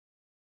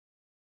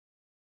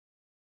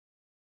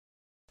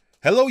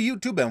Hello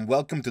YouTube and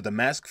welcome to the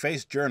Mask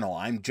Face Journal.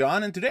 I'm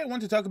John and today I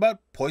want to talk about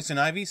Poison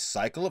Ivy's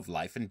cycle of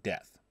life and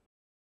death.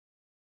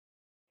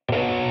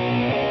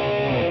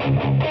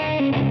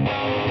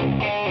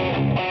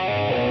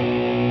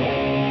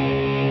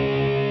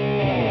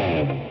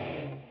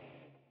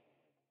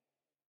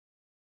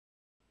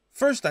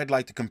 First, I'd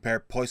like to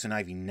compare Poison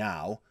Ivy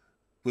now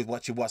with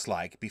what she was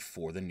like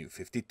before the New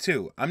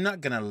 52. I'm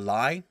not gonna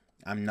lie,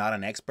 I'm not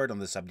an expert on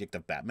the subject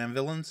of Batman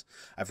villains.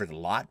 I've read a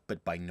lot,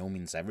 but by no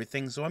means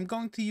everything, so I'm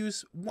going to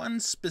use one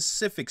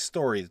specific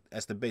story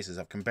as the basis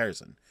of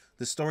comparison.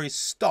 The story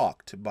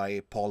Stalked by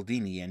Paul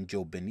Dini and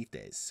Joe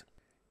Benitez.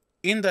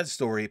 In that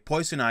story,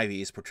 Poison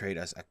Ivy is portrayed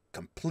as a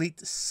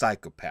complete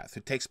psychopath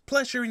who takes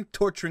pleasure in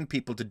torturing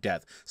people to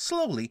death,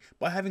 slowly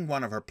by having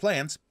one of her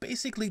plants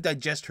basically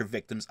digest her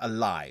victims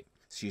alive.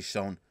 She is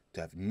shown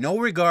to have no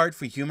regard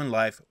for human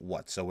life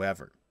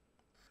whatsoever.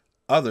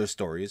 Other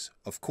stories,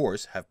 of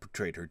course, have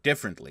portrayed her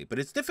differently, but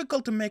it's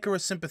difficult to make her a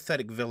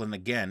sympathetic villain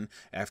again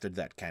after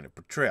that kind of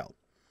portrayal.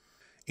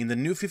 In the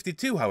New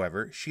 52,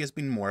 however, she has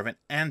been more of an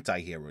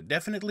anti-hero,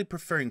 definitely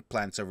preferring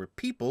plants over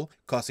people,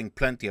 causing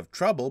plenty of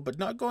trouble, but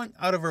not going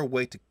out of her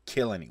way to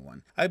kill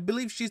anyone. I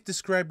believe she's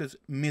described as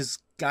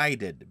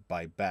misguided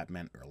by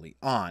Batman early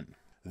on.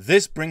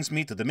 This brings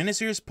me to the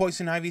miniseries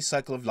Poison Ivy's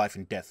Cycle of Life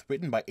and Death,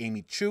 written by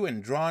Amy Chu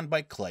and drawn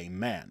by Clay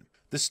Mann.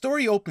 The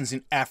story opens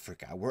in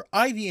Africa, where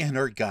Ivy and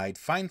her guide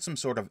find some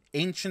sort of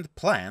ancient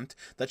plant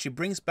that she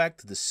brings back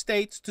to the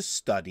States to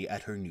study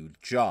at her new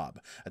job,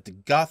 at the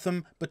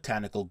Gotham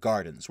Botanical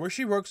Gardens, where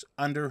she works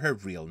under her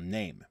real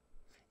name.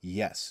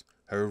 Yes,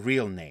 her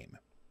real name.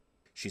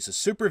 She's a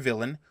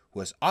supervillain who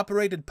has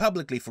operated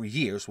publicly for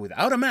years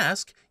without a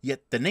mask,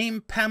 yet the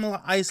name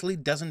Pamela Isley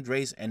doesn't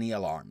raise any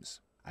alarms.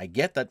 I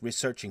get that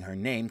researching her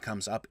name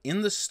comes up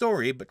in the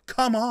story, but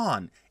come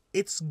on!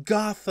 It's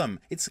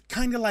Gotham. It's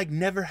kinda like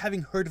never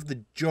having heard of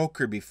the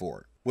Joker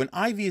before. When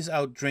Ivy is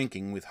out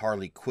drinking with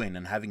Harley Quinn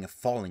and having a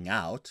falling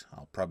out,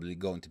 I'll probably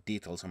go into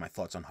details on my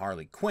thoughts on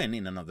Harley Quinn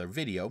in another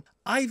video,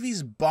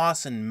 Ivy's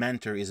boss and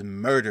mentor is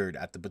murdered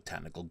at the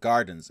Botanical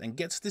Gardens and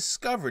gets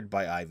discovered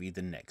by Ivy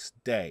the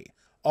next day.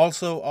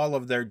 Also, all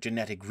of their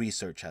genetic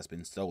research has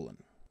been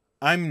stolen.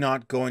 I'm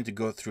not going to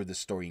go through the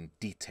story in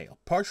detail,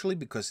 partially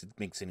because it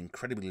makes an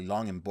incredibly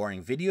long and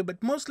boring video,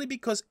 but mostly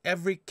because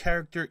every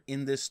character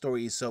in this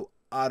story is so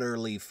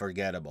utterly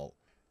forgettable.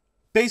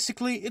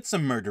 Basically, it's a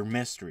murder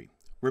mystery,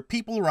 where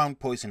people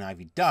around Poison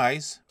Ivy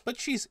dies, but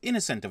she's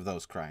innocent of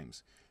those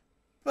crimes.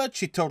 But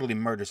she totally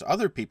murders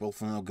other people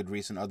for no good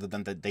reason other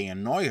than that they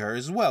annoy her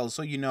as well,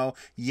 so you know,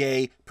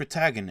 yay,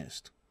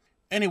 protagonist.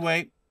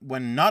 Anyway,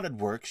 when not at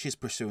work, she's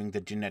pursuing the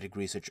genetic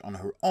research on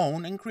her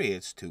own and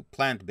creates 2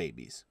 plant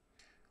babies.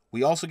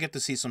 We also get to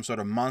see some sort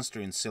of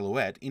monster in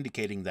silhouette,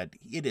 indicating that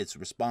it is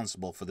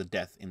responsible for the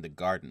death in the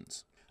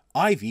gardens.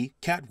 Ivy,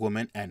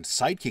 Catwoman, and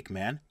Sidekick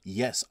Man,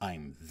 yes,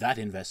 I'm that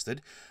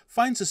invested,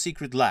 finds a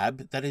secret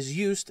lab that has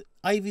used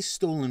Ivy's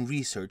stolen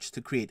research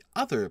to create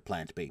other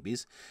plant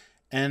babies,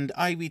 and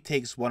Ivy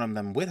takes one of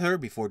them with her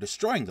before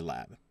destroying the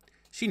lab.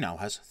 She now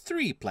has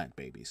 3 plant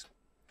babies,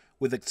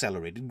 with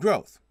accelerated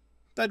growth,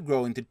 that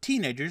grow into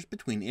teenagers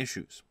between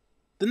issues.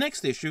 The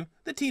next issue,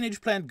 the teenage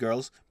plant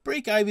girls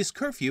break Ivy's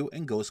curfew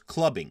and goes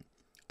clubbing.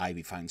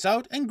 Ivy finds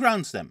out and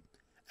grounds them,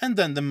 and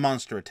then the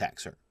monster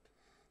attacks her.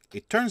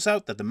 It turns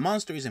out that the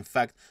monster is in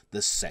fact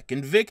the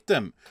second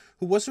victim,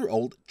 who was her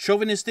old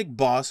chauvinistic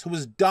boss who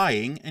was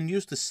dying and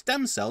used the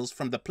stem cells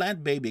from the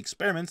plant baby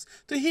experiments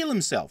to heal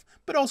himself,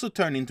 but also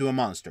turn into a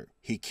monster.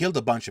 He killed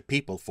a bunch of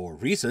people for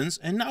reasons,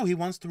 and now he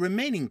wants the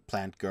remaining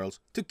plant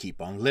girls to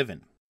keep on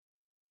living.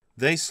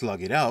 They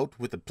slug it out,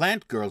 with the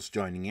plant girls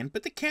joining in,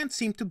 but they can't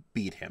seem to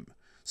beat him.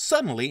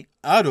 Suddenly,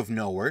 out of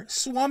nowhere,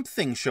 Swamp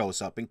Thing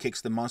shows up and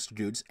kicks the monster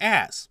dude's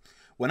ass.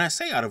 When I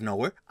say out of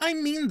nowhere, I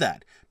mean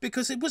that,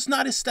 because it was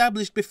not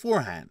established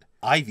beforehand.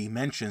 Ivy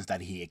mentions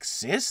that he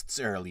exists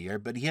earlier,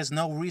 but he has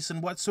no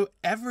reason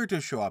whatsoever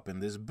to show up in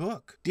this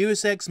book.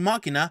 Deus Ex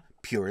Machina,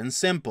 pure and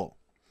simple.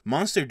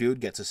 Monster Dude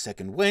gets a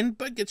second wind,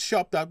 but gets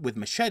chopped out with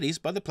machetes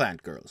by the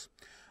plant girls.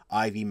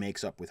 Ivy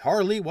makes up with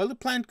Harley, while the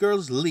plant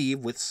girls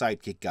leave with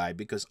Sidekick Guy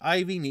because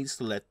Ivy needs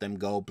to let them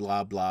go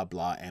blah blah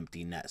blah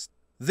empty nest.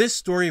 This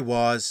story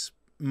was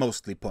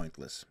mostly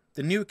pointless.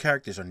 The new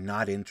characters are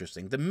not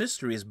interesting, the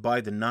mystery is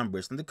by the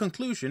numbers, and the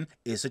conclusion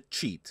is a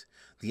cheat.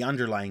 The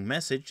underlying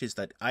message is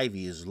that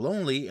Ivy is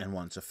lonely and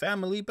wants a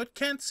family, but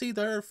can't see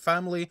that her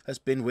family has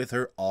been with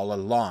her all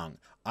along.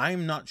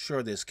 I'm not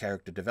sure this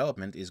character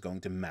development is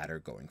going to matter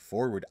going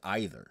forward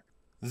either.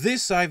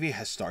 This Ivy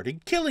has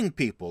started killing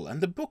people,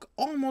 and the book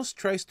almost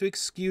tries to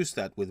excuse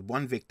that, with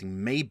one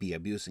victim maybe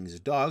abusing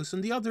his dogs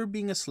and the other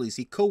being a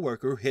sleazy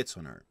co-worker who hits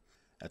on her.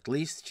 At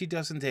least she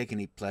doesn't take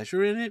any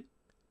pleasure in it.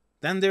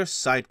 Then there's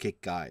Sidekick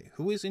Guy,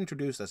 who is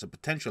introduced as a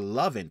potential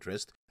love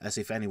interest, as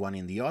if anyone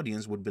in the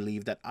audience would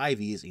believe that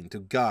Ivy is into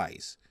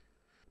guys.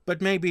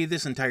 But maybe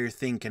this entire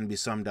thing can be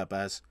summed up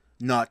as,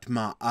 not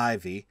my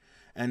Ivy,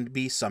 and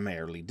be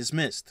summarily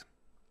dismissed.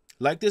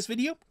 Like this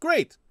video?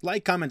 Great!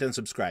 Like, comment, and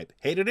subscribe.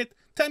 Hated it?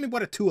 Tell me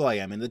what a tool I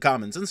am in the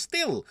comments, and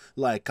still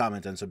like,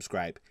 comment, and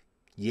subscribe.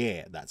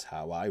 Yeah, that's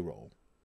how I roll.